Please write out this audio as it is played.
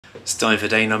It's time for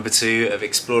day number 2 of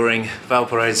exploring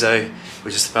Valparaiso.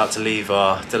 We're just about to leave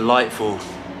our delightful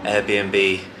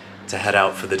Airbnb to head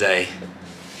out for the day.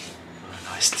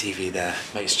 Oh, nice TV there.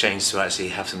 Makes change to actually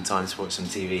have some time to watch some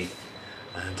TV.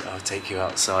 And I'll take you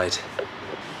outside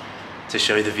to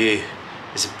show the view.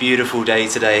 It's a beautiful day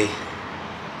today,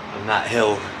 and that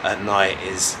hill at night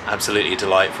is absolutely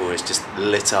delightful. It's just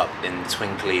lit up in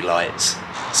twinkly lights.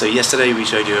 So yesterday we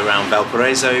showed you around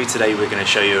Valparaiso. Today we're going to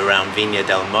show you around Vina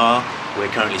Del Mar. We're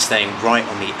currently staying right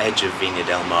on the edge of Vina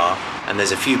Del Mar, and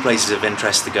there's a few places of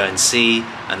interest to go and see,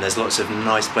 and there's lots of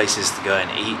nice places to go and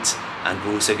eat. And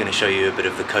we're also going to show you a bit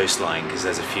of the coastline, because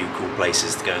there's a few cool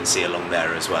places to go and see along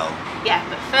there as well. Yeah,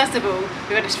 but first of all,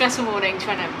 we had a stressful morning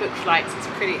trying to book flights. It's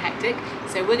pretty hectic.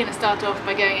 So we're going to start off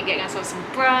by going and getting ourselves some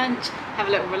brunch, have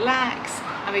a little relax,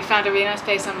 and we found a really nice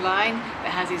place online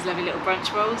that has these lovely little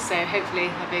brunch rolls. So hopefully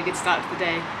that'll be a good start to the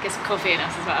day. Get some coffee in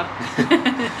us as well.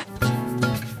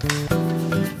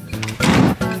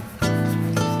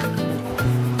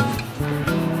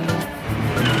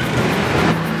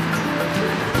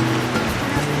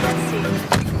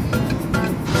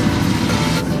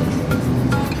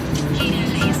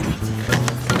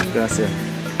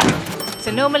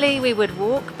 So normally we would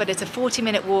walk, but it's a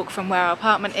 40-minute walk from where our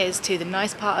apartment is to the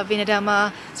nice part of Vina Del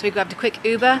Mar. So we grabbed a quick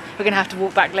Uber. We're going to have to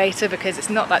walk back later because it's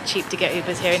not that cheap to get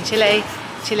Ubers here in Chile.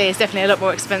 Chile is definitely a lot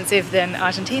more expensive than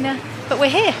Argentina, but we're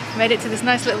here. Made it to this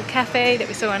nice little cafe that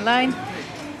we saw online.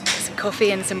 Some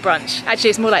coffee and some brunch.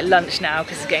 Actually, it's more like lunch now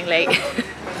because it's getting late.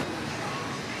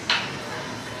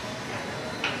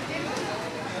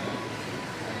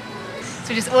 So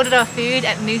we just ordered our food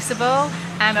at Nusa Bowl,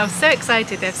 and I was so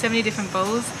excited. They have so many different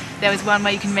bowls. There was one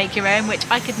where you can make your own, which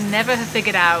I could never have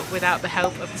figured out without the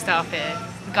help of the staff here.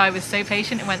 The guy was so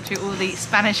patient and went through all the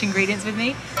Spanish ingredients with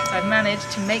me. So I've managed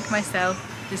to make myself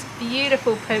this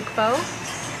beautiful poke bowl.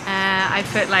 I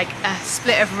put like a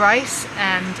split of rice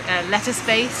and a lettuce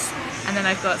base, and then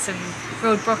I've got some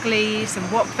rolled broccoli, some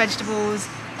wok vegetables,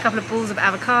 a couple of balls of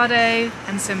avocado,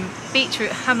 and some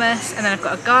beetroot hummus, and then I've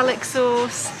got a garlic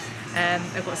sauce.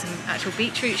 I've got some actual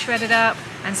beetroot shredded up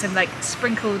and some like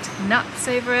sprinkled nuts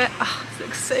over it. Oh, this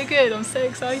looks so good, I'm so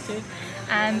excited.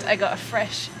 And I got a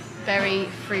fresh berry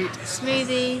fruit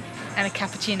smoothie and a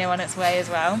cappuccino on its way as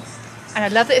well. And I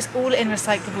love that it's all in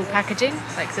recyclable packaging,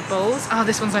 like the bowls. Oh,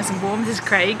 this one's nice and warm. This is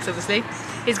Craig's, obviously.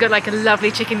 He's got like a lovely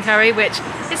chicken curry, which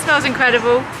it smells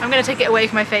incredible. I'm gonna take it away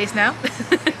from my face now,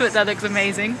 but that looks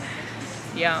amazing.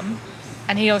 Yum.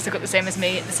 And he also got the same as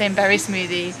me, the same berry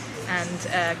smoothie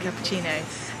and cappuccino.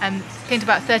 Came to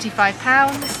about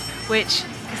 £35, which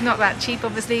is not that cheap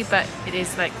obviously, but it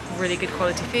is like really good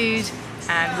quality food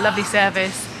and lovely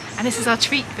service. And this is our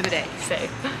treat for the day,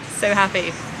 so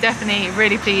happy. Definitely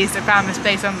really pleased. I found this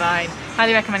place online.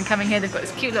 Highly recommend coming here. They've got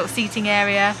this cute little seating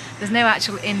area. There's no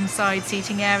actual inside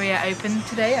seating area open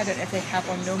today. I don't know if they have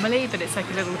one normally, but it's like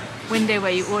a little window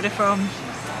where you order from.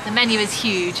 The menu is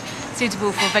huge,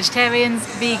 suitable for vegetarians,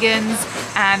 vegans,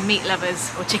 and meat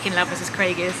lovers, or chicken lovers as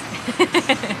Craig is.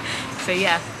 So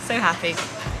yeah, so happy.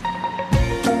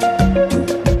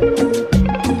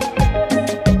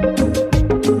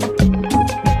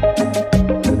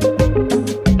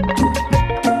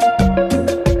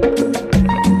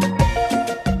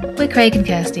 We're Craig and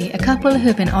Kirsty, a couple who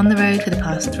have been on the road for the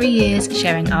past 3 years,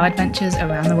 sharing our adventures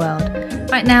around the world.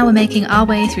 Right now we're making our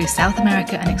way through South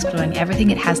America and exploring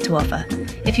everything it has to offer.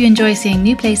 If you enjoy seeing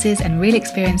new places and real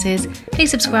experiences, please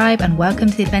subscribe and welcome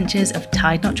to the adventures of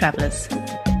Tide Not Travellers.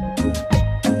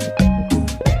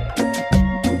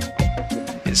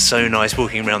 It's so nice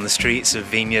walking around the streets of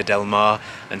Vina Del Mar,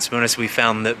 and to be honest we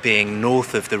found that being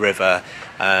north of the river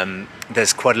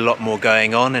there's quite a lot more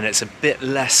going on, and it's a bit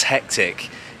less hectic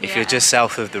if you're just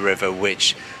south of the river,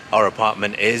 which our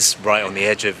apartment is right on the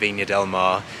edge of Vina Del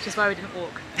Mar. Which is why we didn't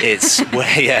walk. It's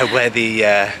where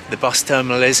the bus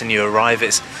terminal is, and you arrive.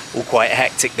 It's all quite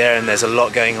hectic there, and there's a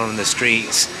lot going on in the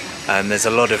streets, and there's a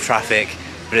lot of traffic.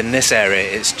 But in this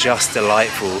area, it's just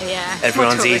delightful. Yeah,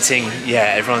 everyone's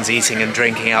eating and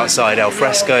drinking outside al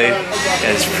fresco.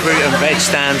 There's fruit and veg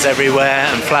stands everywhere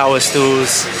and flower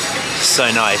stalls.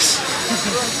 So nice.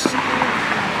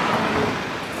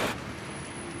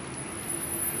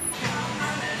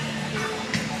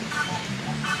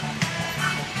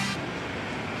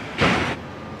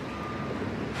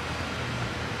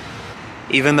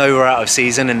 Even though we're out of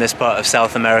season in this part of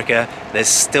South America, there's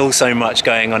still so much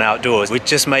going on outdoors. We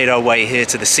just made our way here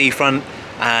to the seafront,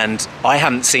 and I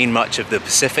haven't seen much of the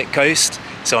Pacific coast,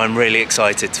 so I'm really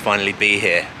excited to finally be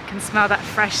here. I can smell that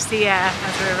fresh sea air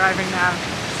as we're arriving now.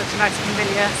 Such a nice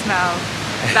familiar smell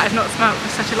that I've not smelled for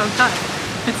such a long time.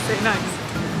 It's so nice.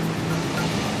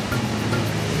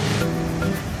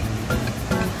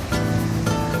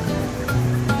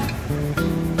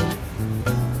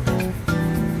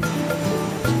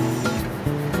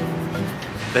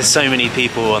 There's so many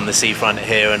people on the seafront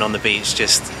here and on the beach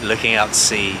just looking out to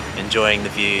sea, enjoying the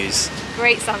views.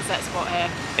 Great sunset spot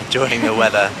here. Enjoying the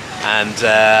weather and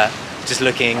just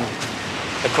looking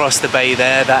across the bay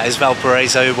there. That is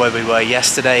Valparaiso, where we were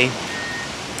yesterday.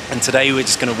 And today we're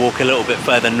just going to walk a little bit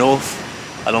further north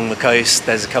along the coast.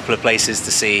 There's a couple of places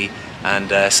to see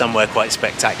and somewhere quite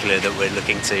spectacular that we're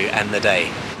looking to end the day.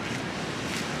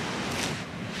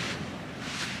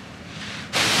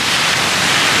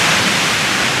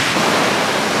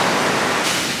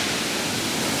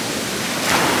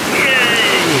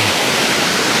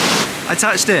 I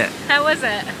touched it. How was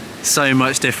it? So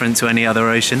much different to any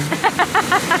other ocean. Oh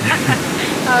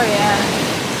yeah.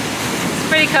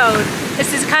 It's pretty cold.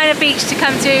 This is the kind of beach to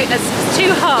come to. It's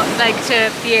too hot like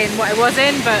to be in what I was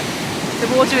in, but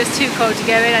the water is too cold to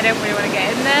go in. I don't really want to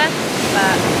get in there.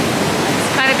 But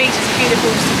this kind of beach is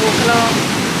beautiful just to walk along,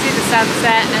 see the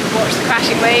sunset and watch the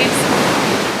crashing waves.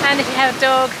 And if you have a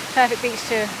dog, perfect beach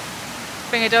to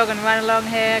bring a dog and run along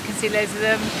here. I can see loads of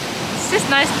them. It's just a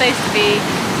nice place to be.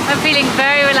 I'm feeling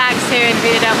very relaxed here in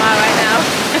Vina Del Mar right now.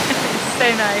 It's so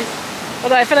nice.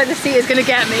 Although I feel like the sea is going to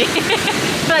get me. I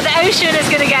feel like the ocean is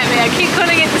going to get me. I keep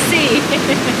calling it the sea.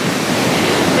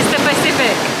 It's the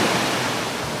Pacific.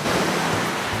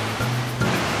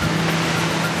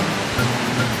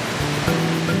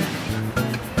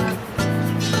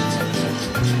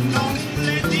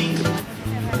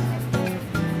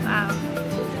 Wow.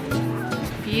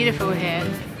 Beautiful here.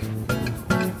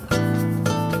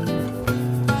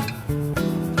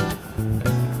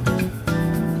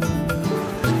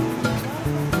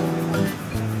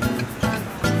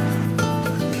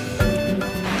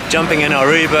 Jumping in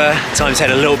our Uber, time to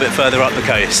head a little bit further up the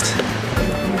coast.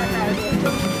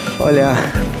 Hola.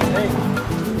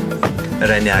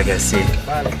 Reñaca, sí.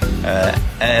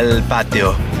 El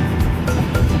patio.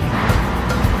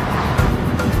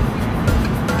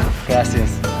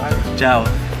 Gracias. Ciao.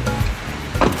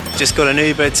 Just got an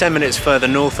Uber 10 minutes further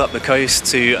north up the coast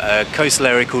to a coastal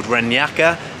area called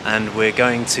Reñaca, and we're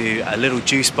going to a little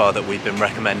juice bar that we've been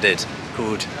recommended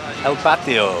called El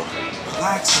Patio.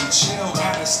 Relax and chill,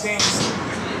 understand.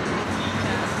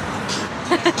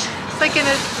 It's like in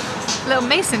a little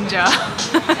mason jar.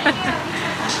 It's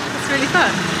really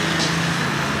fun.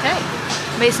 Okay,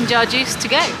 mason jar juice to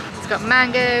go. It's got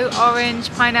mango, orange,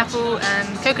 pineapple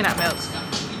and coconut milk.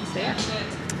 So yeah,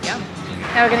 yum.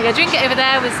 Now we're going to go drink it over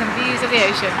there with some views of the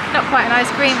ocean. Not quite an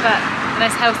ice cream, but a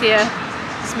nice healthier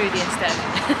smoothie instead.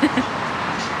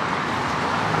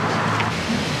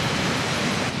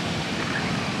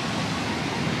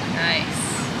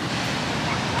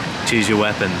 Nice. Choose your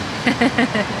weapon.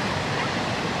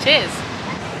 Cheers.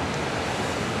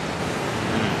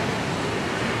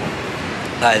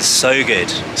 That is so good,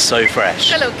 so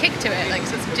fresh. Got a little kick to it, like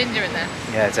some ginger in there.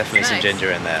 Yeah, definitely some Nice.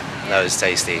 ginger in there. That was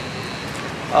tasty.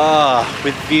 Ah,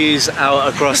 with views out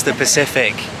across the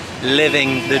Pacific,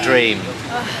 living the dream.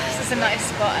 Oh, this is a nice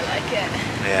spot, I like it.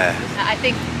 Yeah. I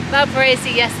think Valparaiso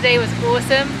yesterday was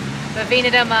awesome, but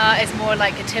Vina Del Mar is more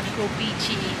like a typical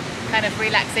beachy kind of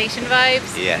relaxation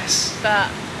vibes. Yes. But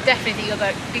definitely you've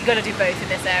got to do both in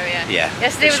this area. Yeah,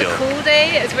 Yesterday for was sure. a cool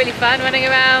day. It was really fun running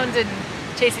around and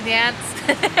chasing the ants.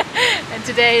 And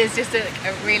today is just a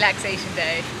relaxation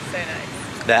day. So nice.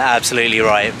 They're absolutely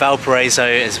right. Valparaiso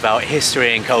is about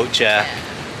history and culture,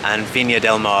 and Vina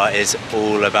Del Mar is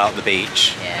all about the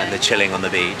beach and the chilling on the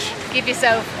beach. Give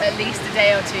yourself at least a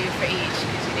day or two for each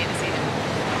because you need to see them.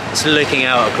 Just looking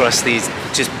out across these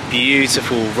just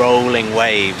beautiful rolling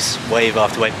waves, wave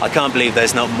after wave. I can't believe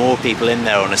there's not more people in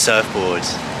there on a surfboard.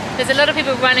 There's a lot of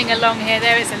people running along here.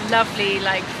 There is a lovely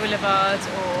like boulevard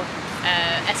or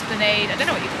esplanade. I don't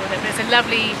know what you call it, but it's a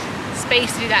lovely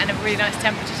space to do that in a really nice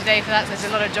temperature today for that. So there's a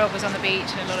lot of joggers on the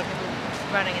beach and a lot of people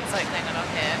running and cycling along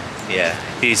here. Yeah,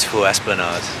 beautiful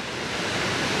esplanade.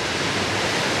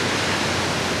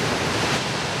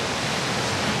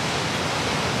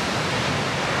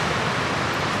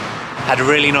 Had a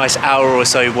really nice hour or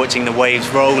so watching the waves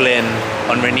roll in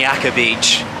on Reñaca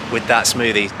Beach with that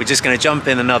smoothie. We're just going to jump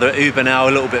in another Uber now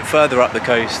a little bit further up the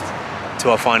coast to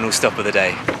our final stop of the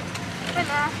day.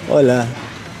 Hola.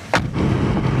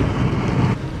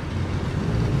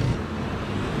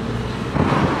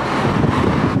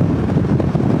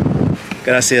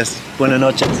 Gracias. Buenas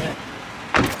noches.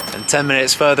 And 10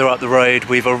 minutes further up the road,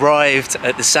 we've arrived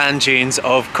at the sand dunes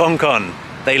of Concon.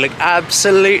 They look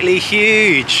absolutely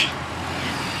huge.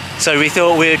 So we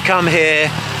thought we'd come here,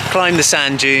 climb the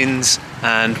sand dunes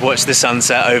and watch the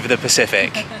sunset over the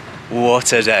Pacific.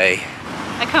 What a day.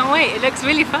 I can't wait, it looks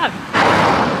really fun.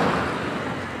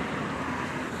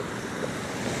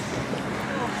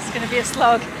 Oh, it's going to be a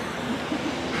slog.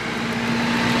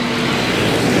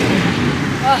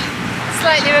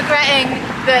 Slightly regretting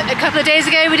that a couple of days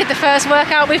ago we did the first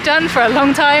workout we've done for a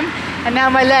long time, and now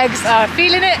my legs are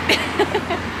feeling it.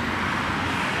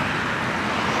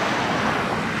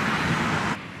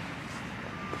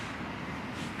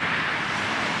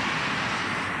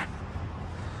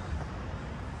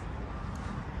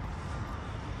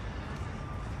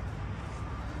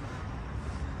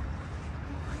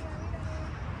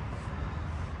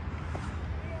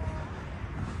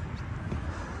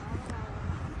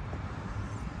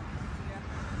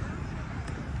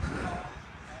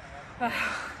 Wow.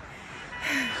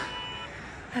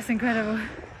 That's incredible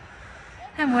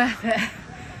and worth it,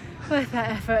 worth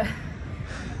that effort.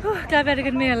 Whew, glad I had a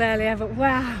good meal earlier, but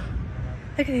wow,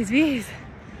 look at these views.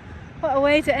 What a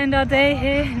way to end our day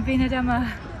here in Vina Del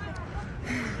Mar.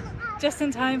 Just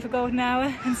in time for golden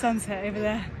hour and sunset over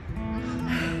there.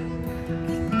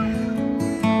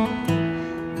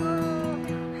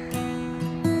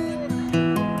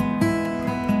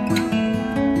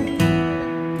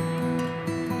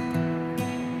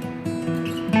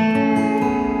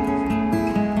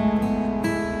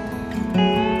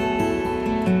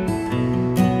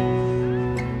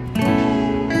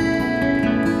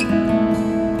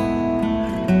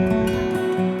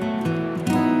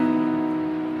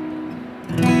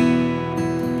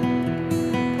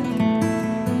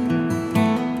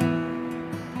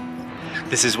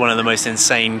 This is one of the most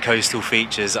insane coastal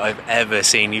features I've ever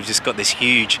seen. You've just got this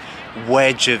huge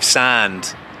wedge of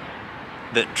sand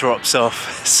that drops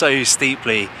off so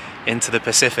steeply into the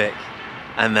Pacific,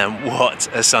 and then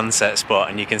what a sunset spot.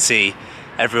 And you can see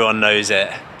everyone knows it.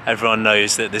 Everyone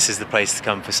knows that this is the place to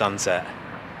come for sunset.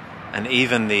 And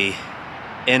even the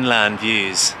inland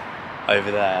views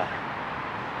over there,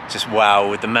 just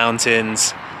wow, with the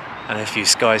mountains and a few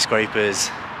skyscrapers.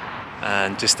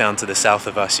 And just down to the south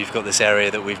of us, you've got this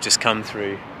area that we've just come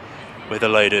through with a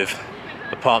load of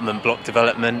apartment block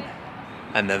development,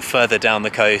 and then further down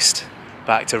the coast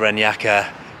back to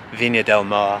Reñaca, Vina Del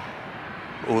Mar,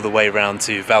 all the way round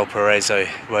to Valparaiso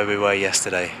where we were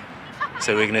yesterday.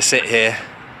 So we're going to sit here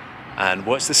and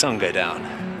watch the sun go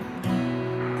down.